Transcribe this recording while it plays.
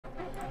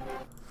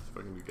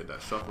Fucking you get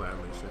that shuffle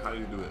animation. How do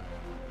you do it?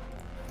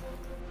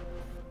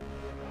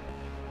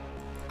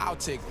 I'll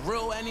take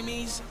real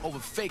enemies over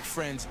fake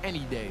friends any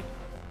day.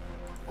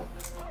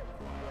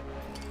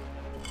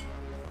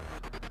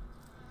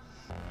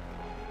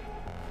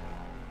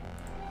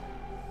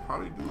 How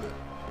do you do it?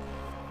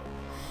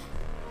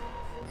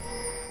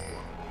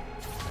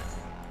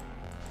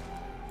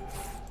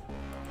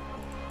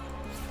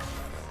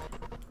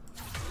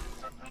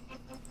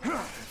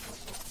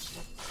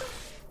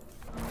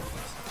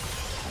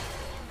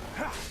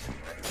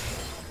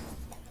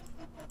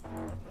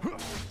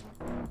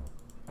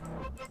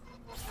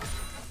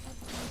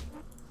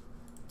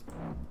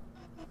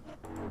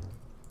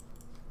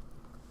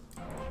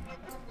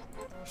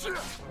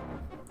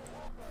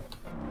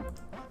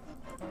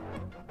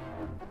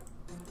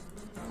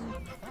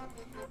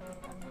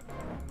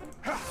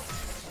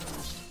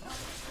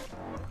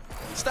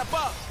 Step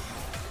up.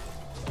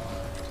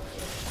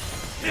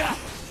 Yeah.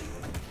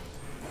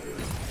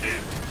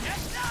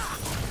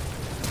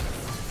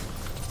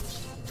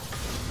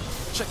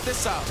 Check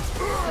this out.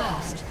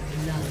 First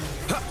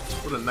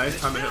love. What a nice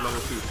time to hit level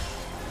 2.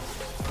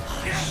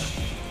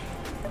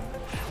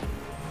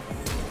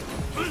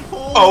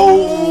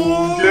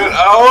 Oh, get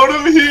out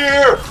of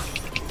here!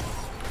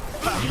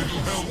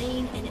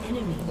 Slain an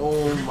enemy.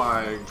 Oh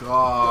my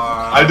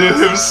god. I did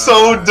him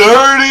so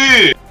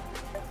dirty!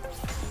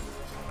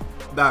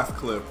 That's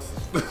clipped.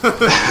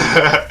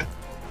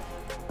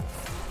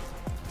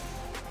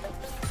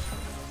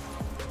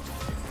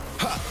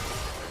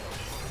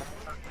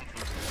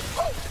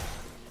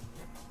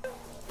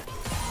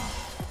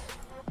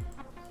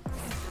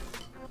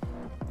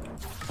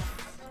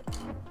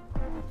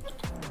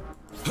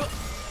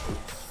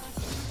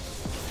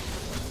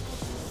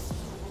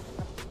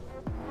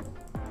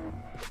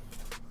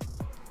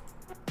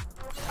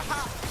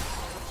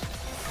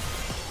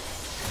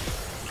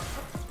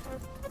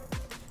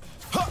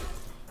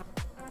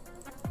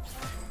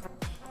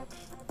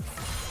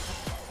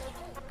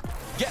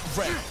 Get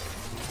ready.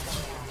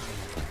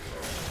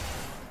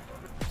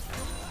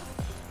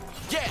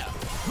 Yeah.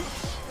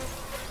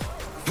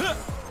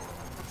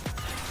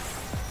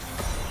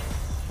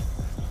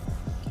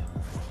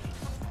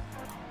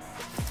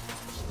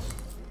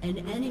 An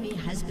enemy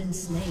has been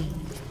slain.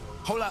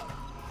 Hold up.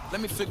 Let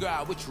me figure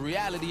out which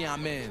reality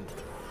I'm in.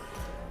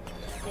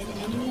 An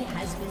enemy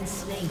has been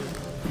slain.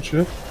 Good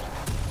shit.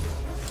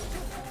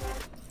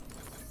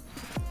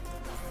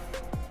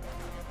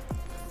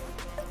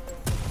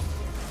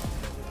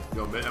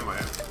 Yo, man, am I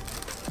at?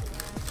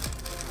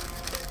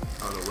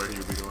 I don't know where he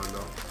would be going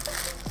though.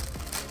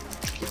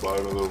 To buy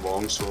another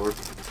longsword.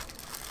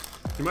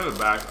 He might have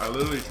back. I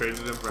literally traded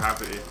him for half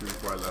an HP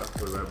before I left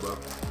for the red buff.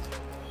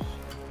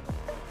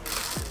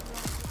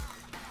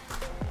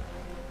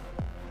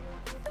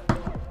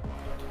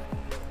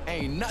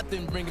 Ain't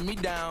nothing bringing me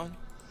down.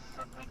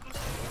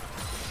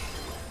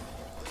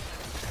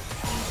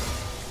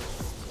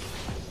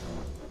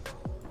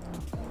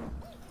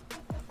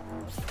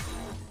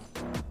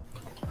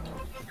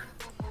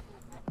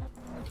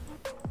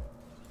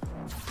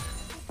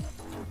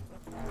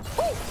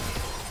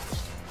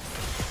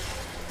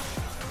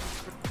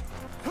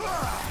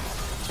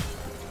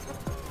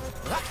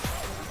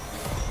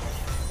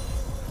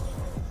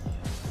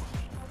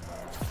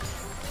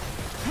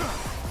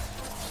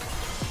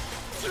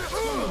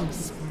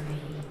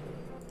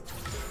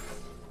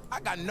 I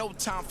got no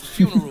time for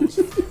funerals.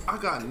 I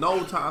got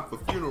no time for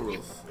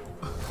funerals.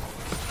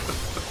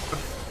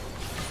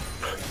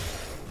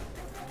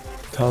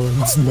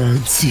 Talon's 9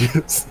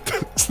 CS.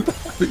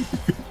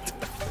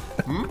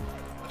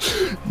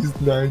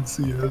 He's 9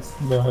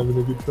 CS, not having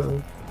a good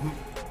time.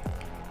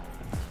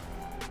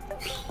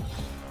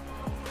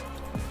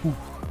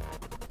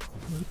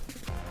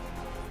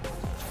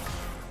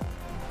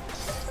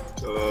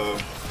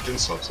 Getting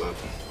subset.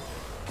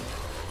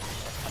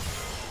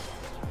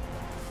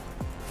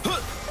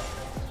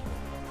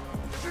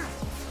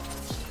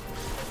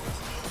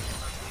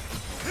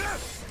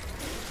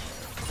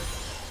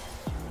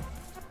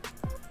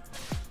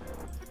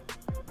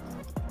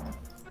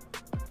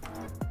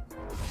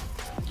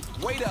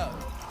 Wait up.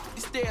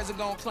 These stairs are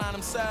gonna climb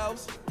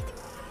themselves.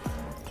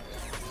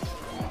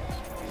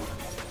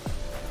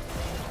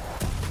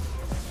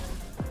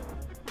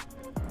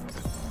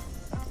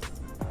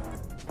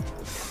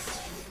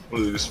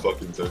 What are these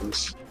fucking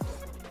things?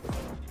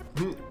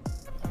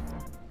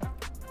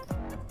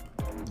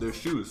 They're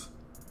shoes.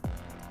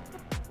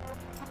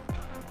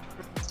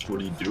 What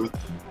do you do with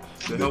them?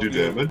 They Do help they do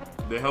you, damage?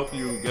 They help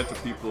you get to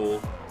people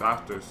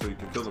faster so you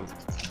can kill them.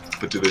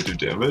 But do they do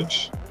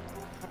damage?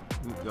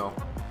 No.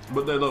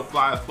 But they look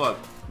fly as fuck.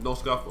 Don't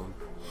scuff them.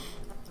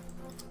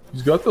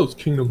 He's got those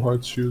Kingdom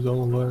Hearts shoes, I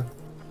won't lie.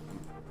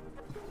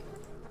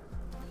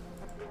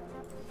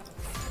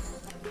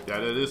 Yeah,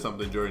 that is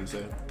something Jordan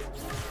said.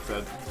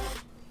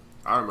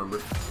 I remember.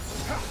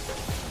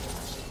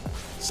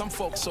 Some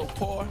folks so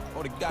poor,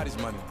 all they got is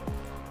money.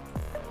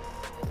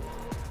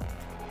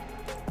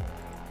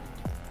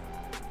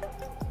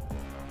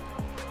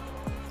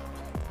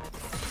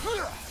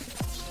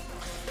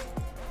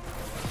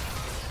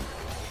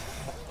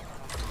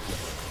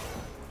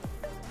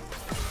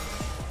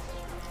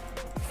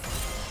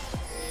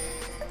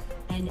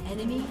 An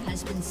enemy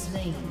has been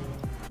slain.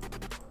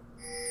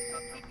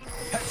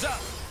 Heads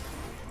up.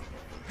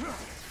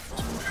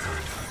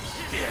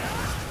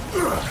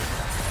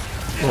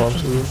 On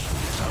to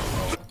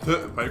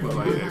it. Pike was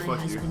like, hey, fuck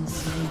Has you. been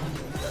slain.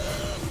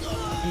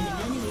 An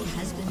enemy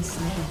has been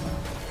slain.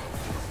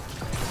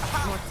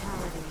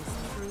 Mortality is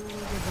truly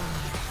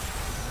divine.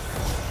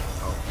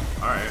 Oh,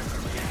 alright.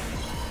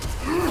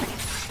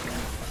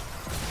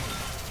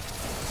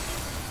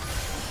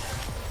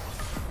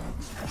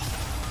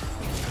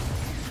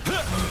 An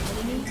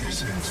enemy has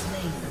been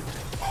slain.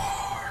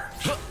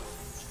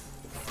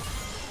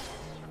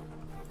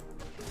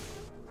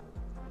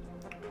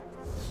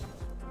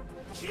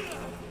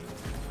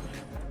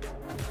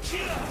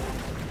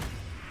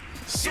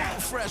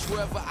 Super fresh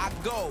wherever I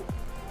go.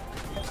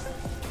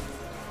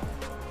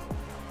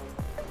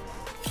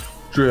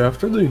 Drey,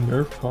 after they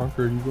nerf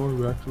Conquer, are you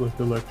going back to like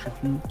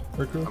electrocute?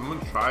 Ekko? I'm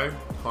gonna try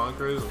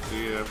Conquerors and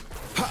see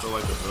if I still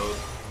like the build.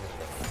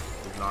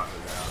 If not,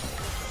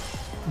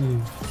 then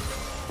yeah.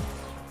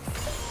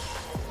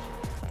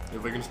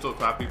 If they can still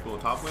clap people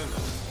in top lane,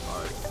 then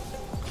alright.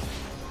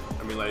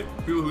 I mean, like,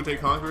 people who take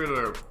Conquerors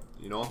are,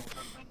 you know,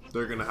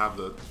 they're gonna have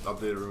the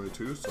updated rune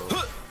too, so.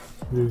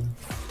 Yeah.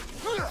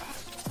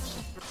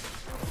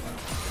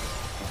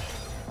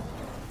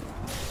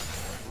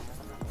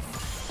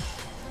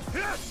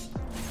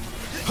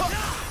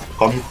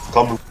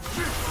 Come.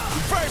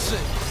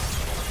 Person.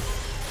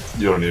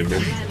 You don't need me.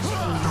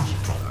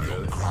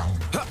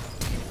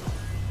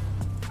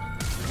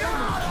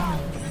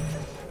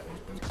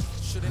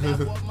 Shouldn't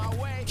have walked my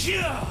way.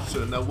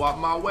 Shouldn't have walked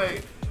my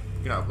way.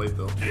 You gotta play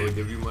though. Will it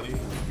give you money?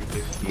 You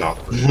take No.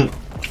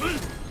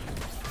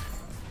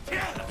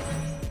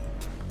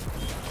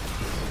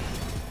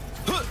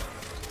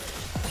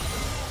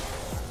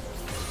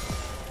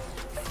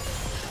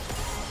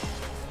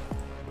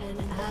 An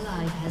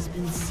ally has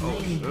been Oh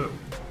slain. shit.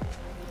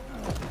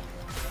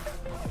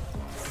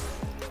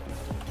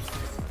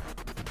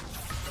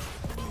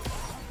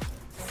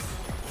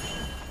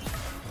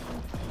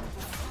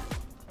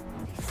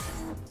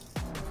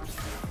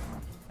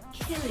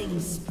 Killing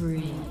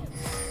spree.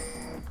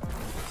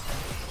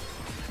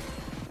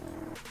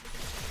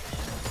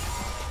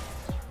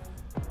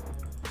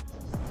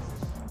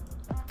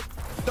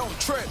 Don't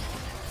trip.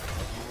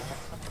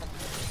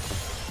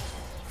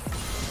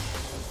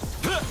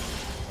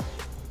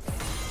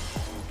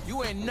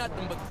 You ain't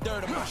nothing but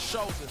dirt on my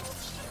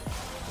shoulders.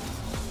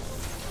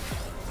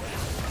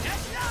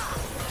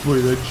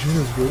 Wait, that Jin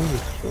is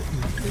good.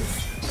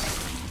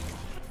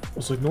 I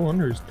was like, no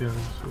wonder he's down.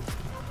 So.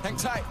 Hang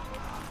tight.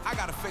 I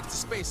gotta fix the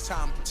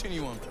space-time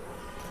continuum.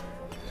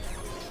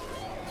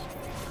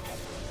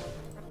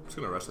 I'm just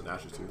gonna rest the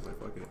Nash's too. Like,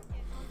 fuck it.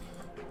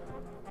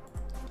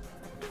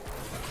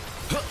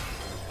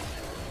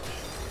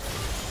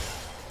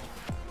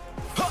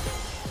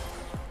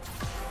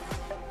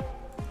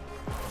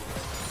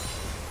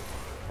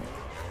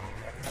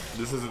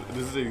 This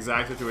is the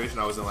exact situation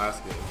I was in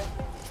last game.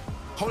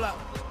 Hold up.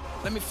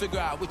 Let me figure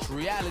out which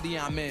reality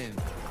I'm in.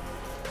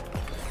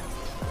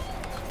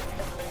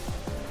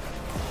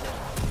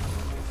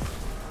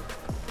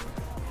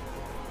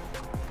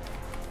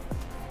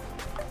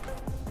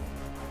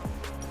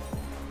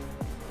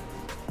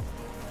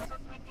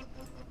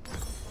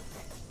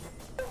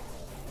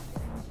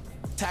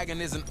 Tagging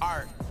is an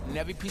art, and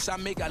every piece I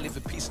make, I leave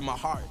a piece in my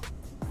heart.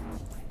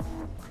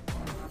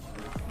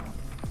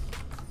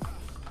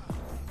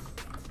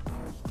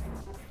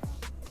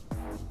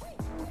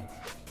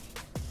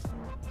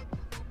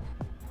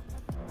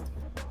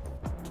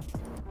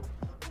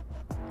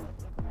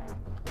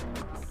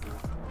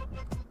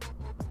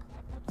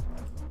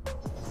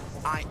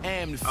 I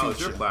am the future. Oh, it's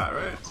your plat,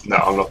 right? No,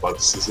 I'm not about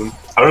this season.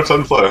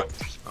 100% player.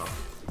 Oh.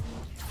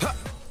 I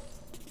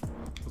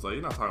was like,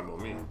 you're not talking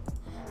about me.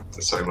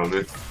 That's talking about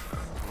me.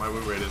 My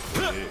win rate is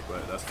 28,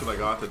 but that's because I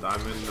got the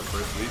diamond in the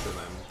first week and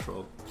then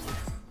trolled.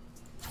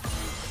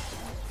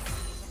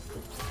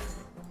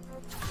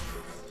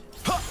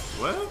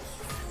 What?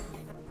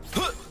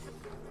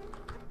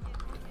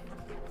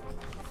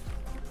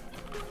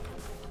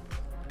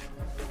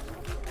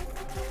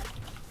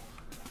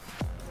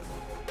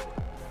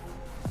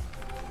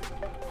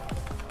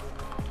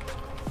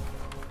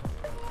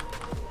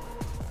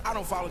 I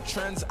don't follow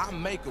trends, I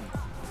make them.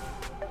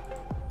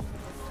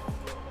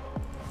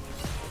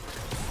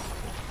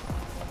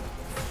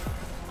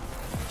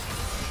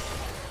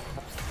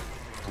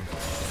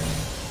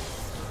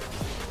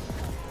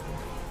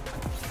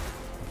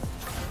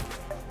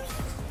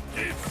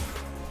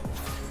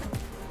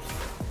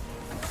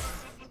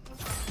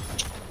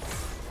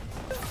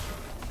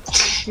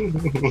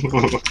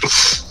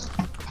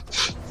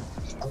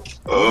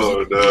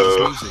 Oh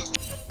no.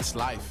 It's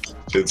life.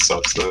 It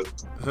sucks, man.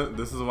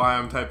 This is why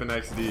I'm typing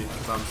XD,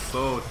 because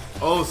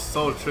I'm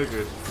so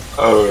triggered.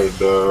 Oh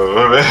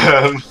no,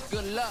 man.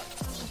 Good luck.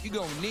 You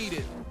gonna need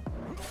it.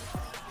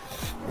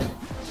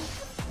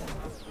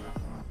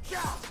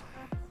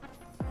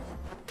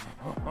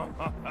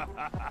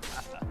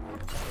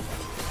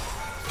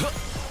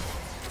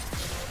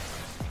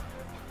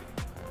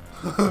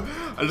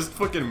 I just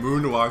fucking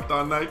moonwalked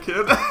on that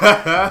kid.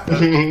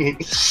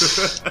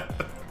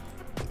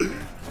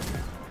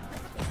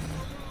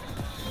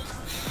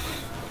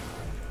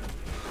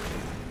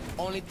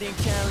 Only thing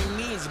carrying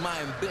me is my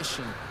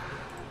ambition.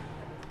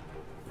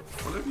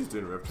 What if he's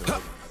doing rip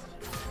tonight?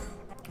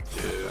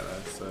 Yeah,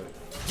 that's it.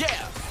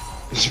 Yeah!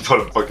 You put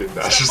a fucking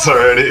dashes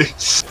already.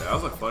 Yeah, I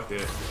was like, fuck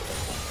it.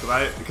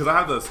 Cause I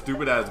have the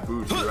stupid ass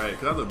boots, you're right?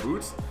 Cause I have the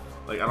boots,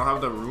 like I don't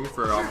have the room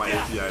for all my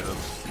AP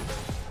items.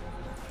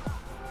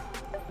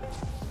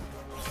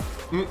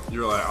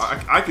 You're like,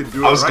 I could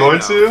do it. I was right going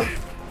now. to. Your team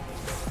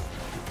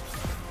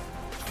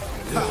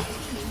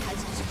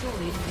has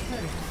destroyed a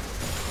turret.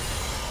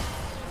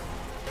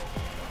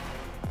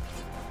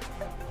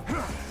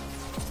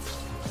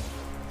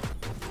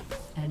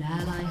 An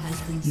ally has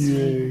been slain.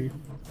 Yay.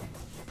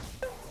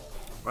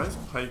 Why is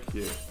Pike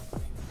here?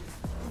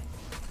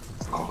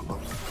 Oh, no.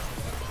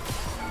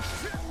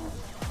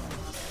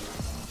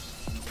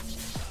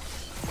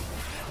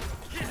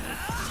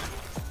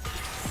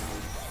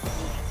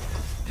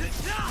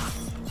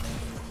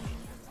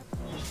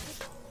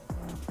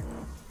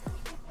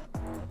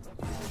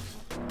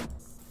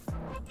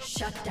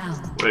 Shut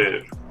down.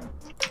 Wait,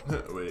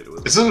 Wait,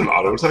 was is it an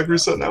auto attack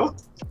reset now?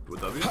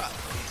 with W?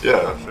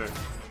 Yeah. Sure.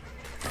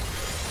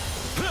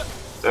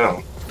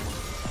 Damn.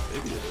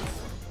 Maybe it is.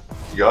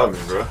 You got me,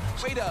 bro.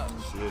 Wait up.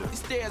 Shit. These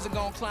stairs are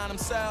gonna climb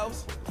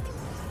themselves.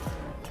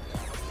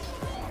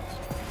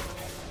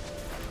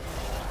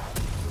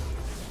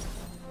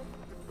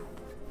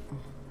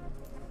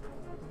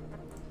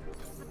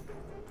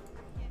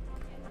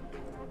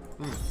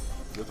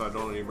 Guess I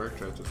don't need merc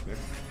transfers here.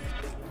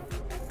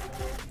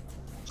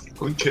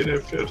 Going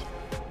kidnap kid.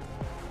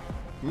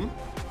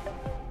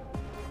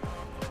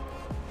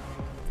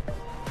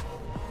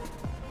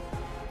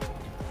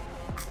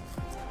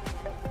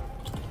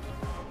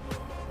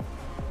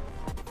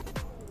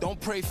 Don't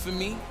pray for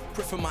me,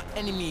 pray for my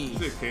enemies.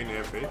 You say Kane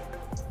AFK?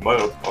 Might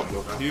have. Oh,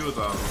 no. He was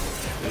on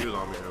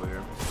me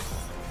earlier.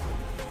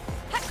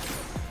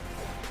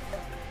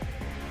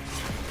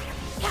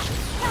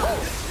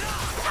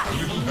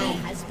 Enemy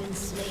has been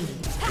slain.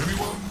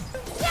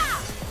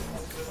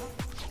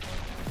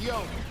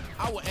 Yo,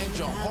 I will end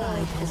your Ally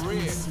whole has been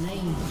career.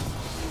 slain.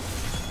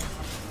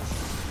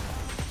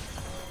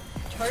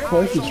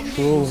 Pike is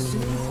trolling,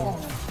 man.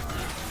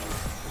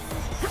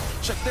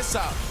 Check this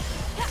out.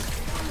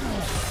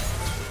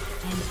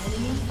 An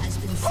enemy has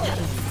been slain.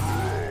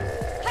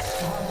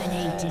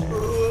 Dominating.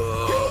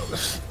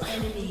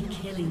 Enemy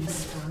killing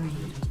spree.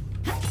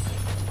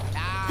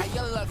 Ah,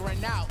 your luck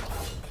ran out.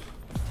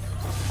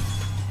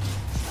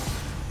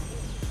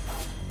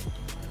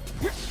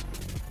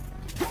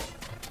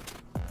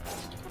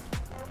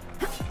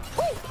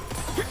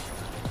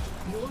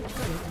 Your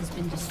turret has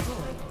been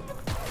destroyed.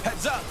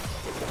 Heads up.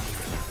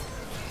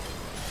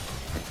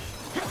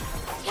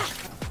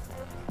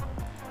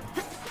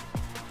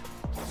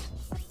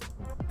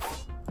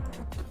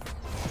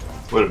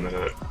 Wait a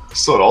minute.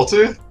 Still at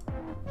ulti?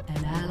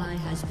 An ally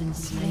has been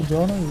slain.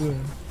 Donna is in.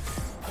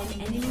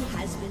 An enemy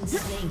has been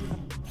slain.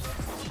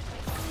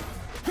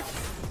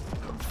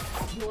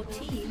 Your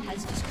team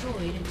has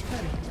destroyed a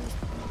turret.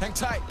 Hang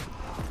tight.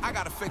 I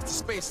gotta fix the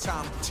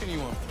space-time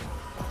continuum.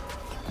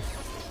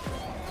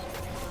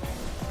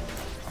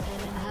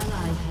 An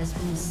ally has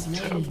been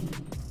slain.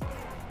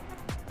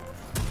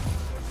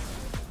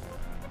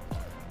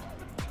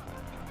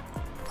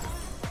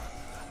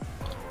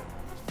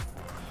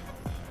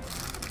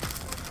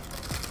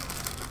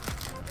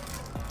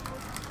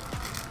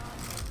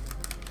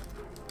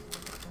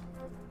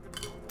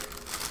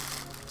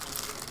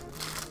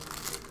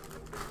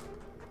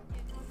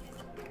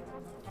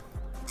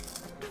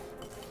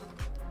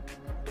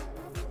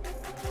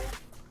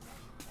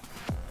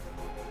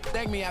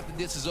 Thank me after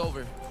this is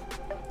over.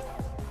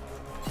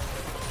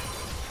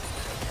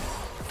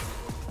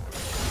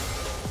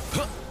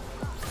 Huh.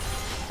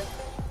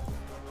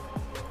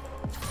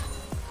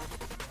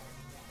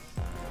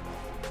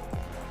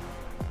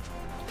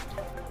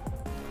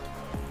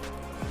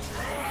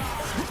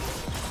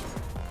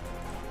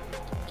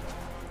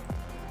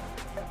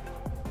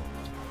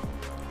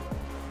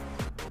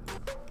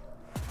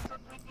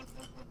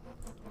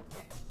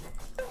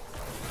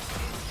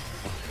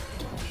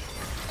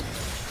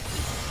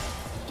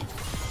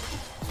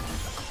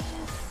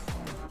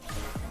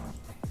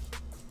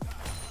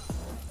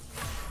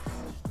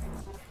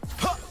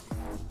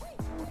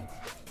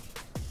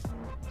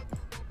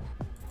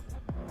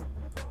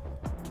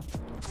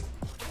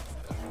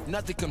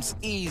 Nothing comes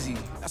easy.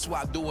 That's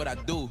why I do what I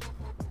do.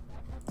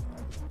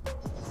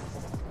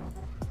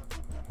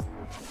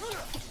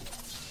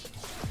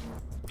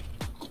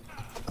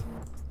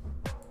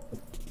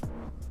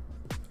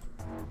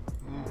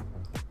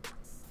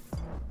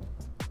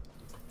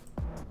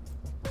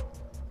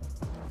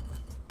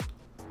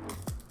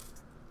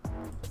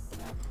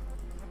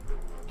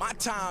 My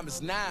time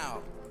is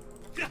now.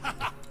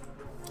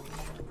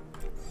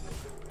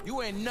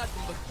 You ain't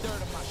nothing but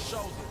dirt on my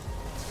shoulders.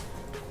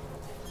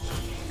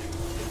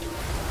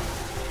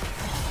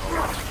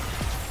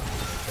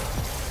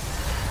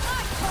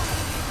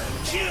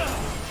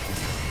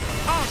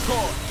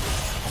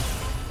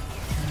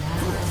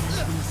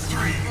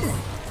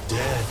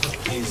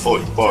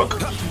 Holy fuck.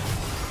 An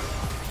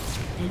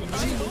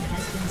enemy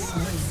has been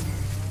slain.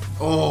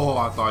 Oh,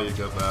 I thought you'd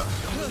get that.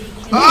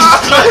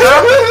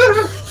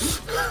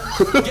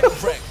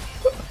 Get wrecked.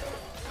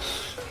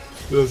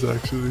 That's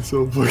actually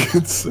so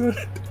fucking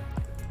sad.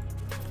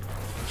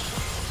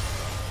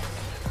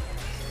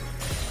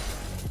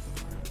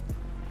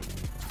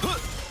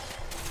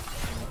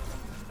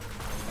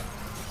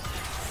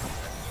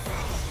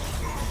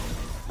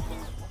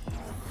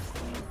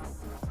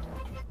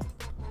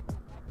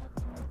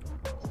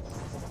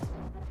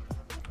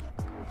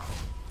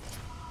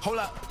 Hold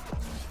up.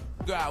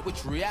 God,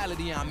 which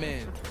reality I'm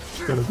in?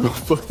 Gotta go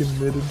fucking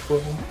mid and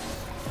farm.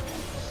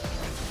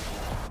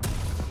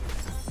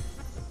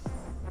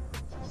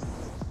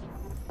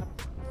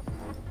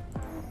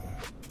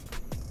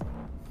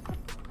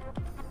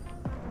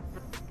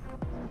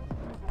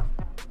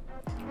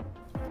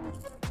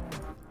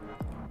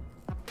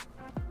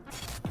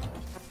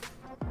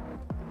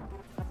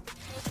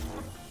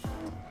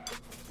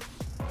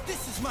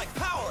 This is my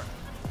power.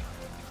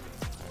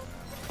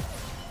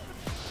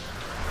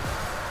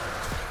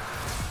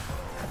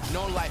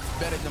 No life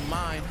better than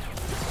mine.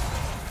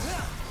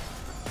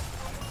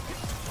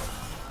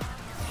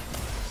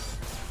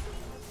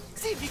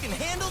 See if you can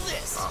handle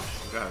this. Oh,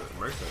 you got it.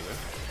 Mercy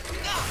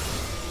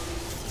there.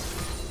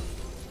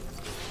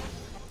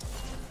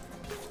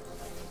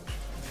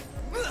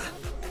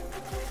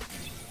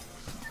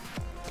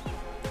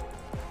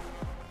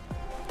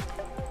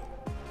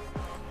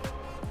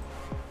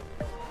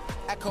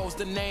 Ekko's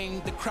the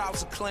name, the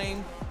crowds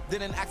acclaim.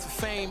 Didn't act for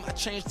fame, I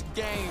changed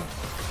the game.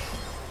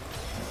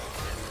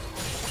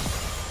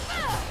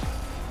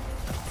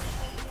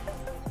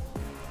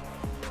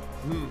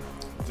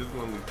 Just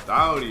one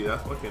lethality.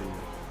 That's fucking.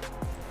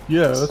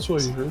 Yeah, that's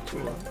why he hurts a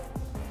lot.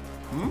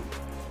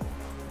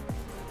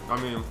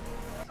 I mean,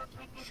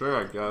 sure,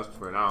 I guess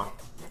for now.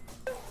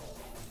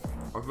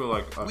 I feel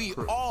like a We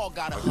crit- all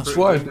got a That's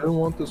why I didn't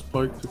want the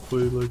spike to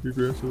play like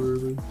aggressive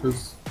early,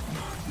 because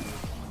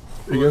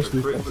I feel like against a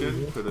me. crit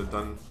gen could have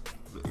done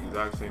the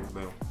exact same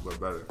thing, but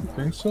better. You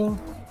think so?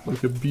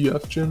 Like a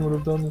BF gen would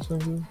have done the same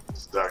thing?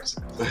 Exact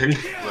same thing.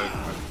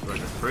 Like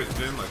a crit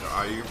gen, like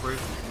an IU crit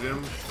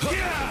gen.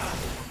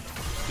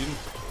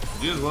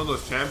 He's one of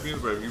those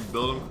champions where if you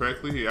build him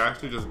correctly, he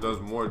actually just does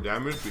more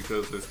damage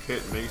because his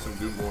kit makes him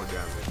do more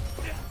damage.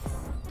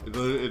 It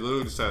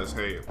literally says,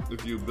 hey,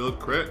 if you build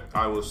crit,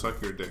 I will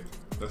suck your dick.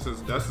 That's his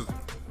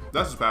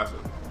passive.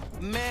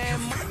 Man,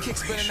 my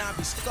kicks better not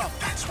be scuffed.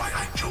 That's why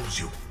I chose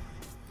you.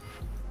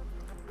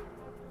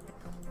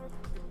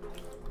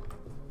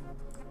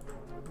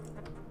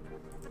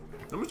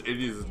 How much AD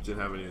does Jin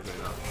have in his right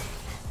now?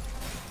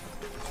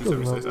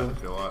 Doesn't 276, matter. I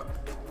think a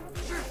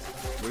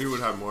lot. We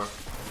would have more.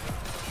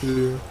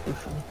 Yeah, for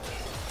sure.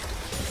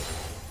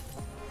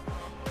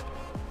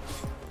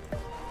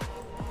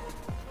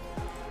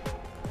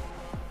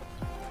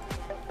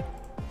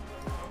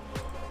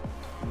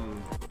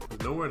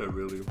 There's nowhere to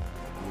really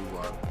move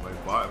on.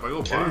 Like bot, if I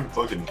go Can't even bot,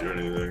 fucking do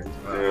anything.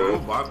 if I go Yeah.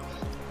 bot,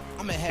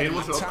 I'm ahead Kane of my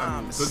wants to up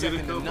time, and could get a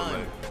 7 kill, to but none.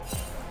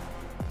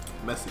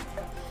 like messy.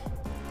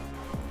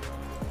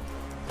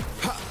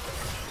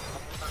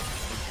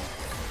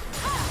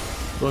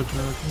 But,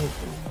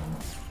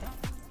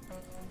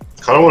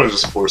 Kinda wanna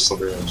just force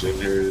something on Jin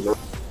here, you know?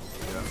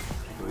 Yeah.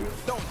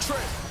 Don't trip.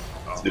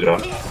 Yeah.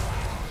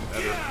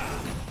 Better.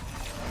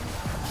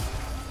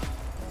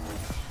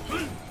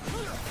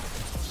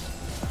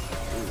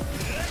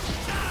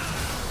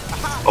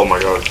 Oh my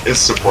god, it's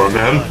support,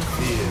 man.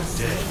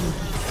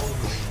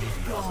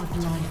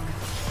 Godlike.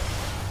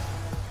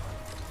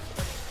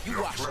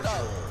 You washed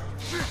up.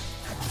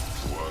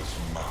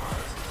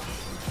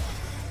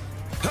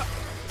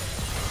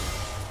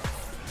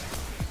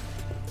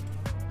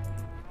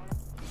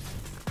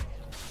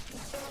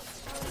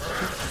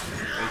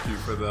 Thank you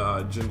for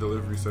the gin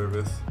delivery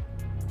service.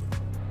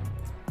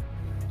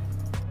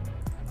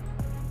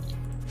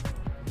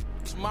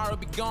 Tomorrow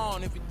be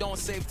gone if you don't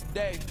save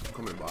today.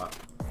 Come in, bot.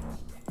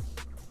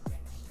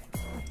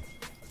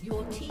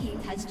 Your team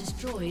has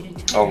destroyed a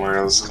turret. Oh my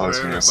god, this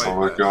causing me so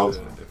much god.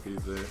 If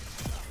he's there.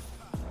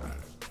 Alright,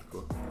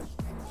 cool.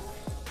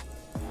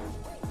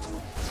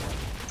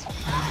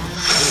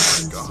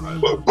 Oh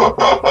my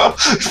god.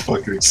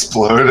 Fucking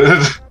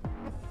exploded.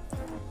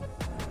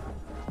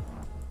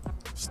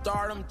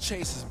 Stardom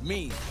chases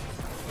me.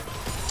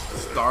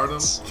 Stardom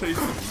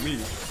chasing me.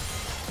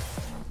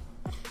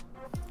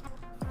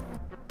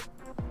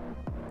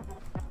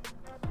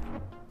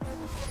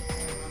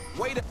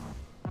 Wait a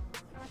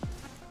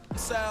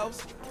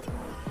themselves.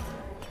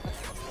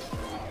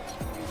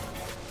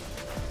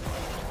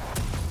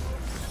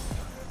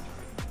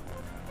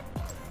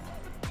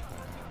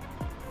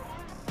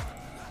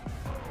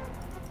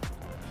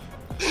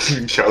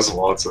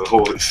 Kazamata,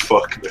 holy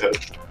fuck, man.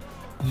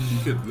 You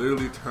could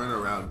literally turn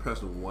around and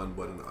press one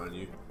button on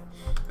you.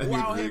 And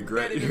Wow, you'd him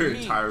regret better than your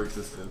me. entire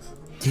existence.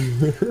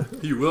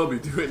 You will be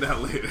doing that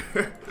later.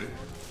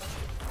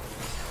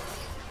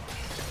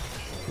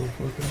 so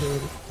fucking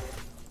bad.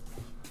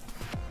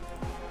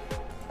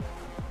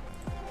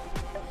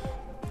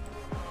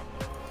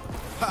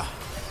 Yeah.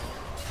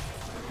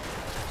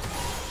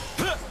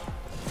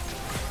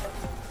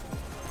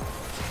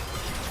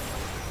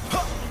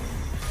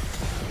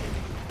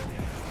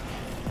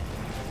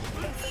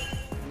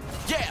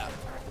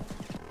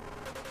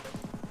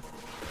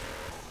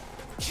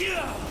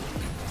 Yeah.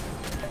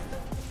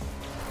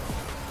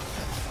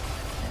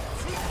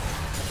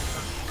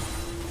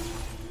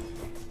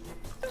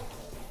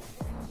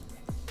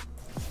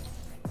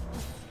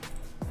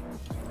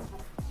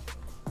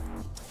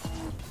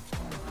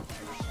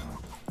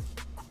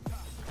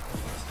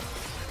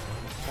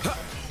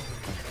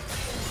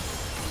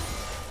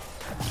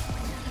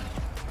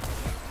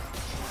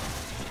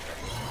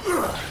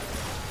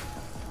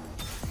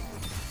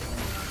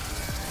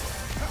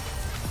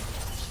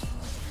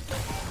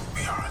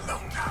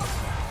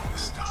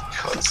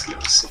 God, this game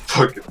is so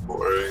fucking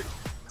boring.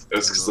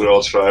 It's because they're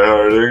all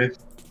tryharding.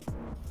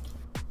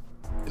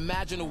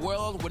 Imagine a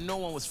world where no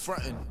one was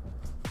fronting.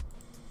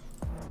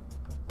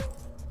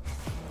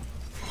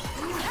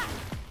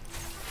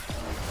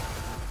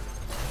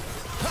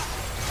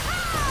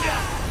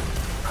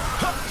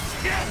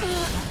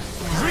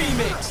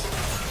 Remix.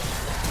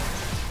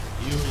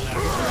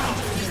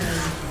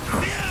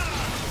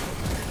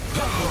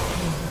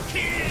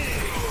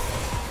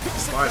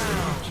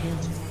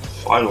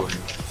 Finally,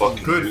 fucking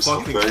do Good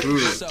fucking something.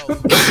 food. So,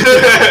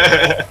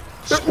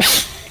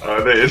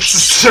 They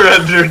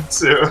surrendered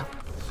too.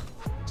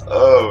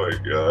 Oh my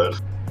god.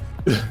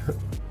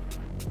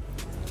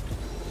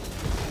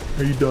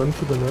 Are you done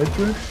for the night,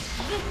 Drey?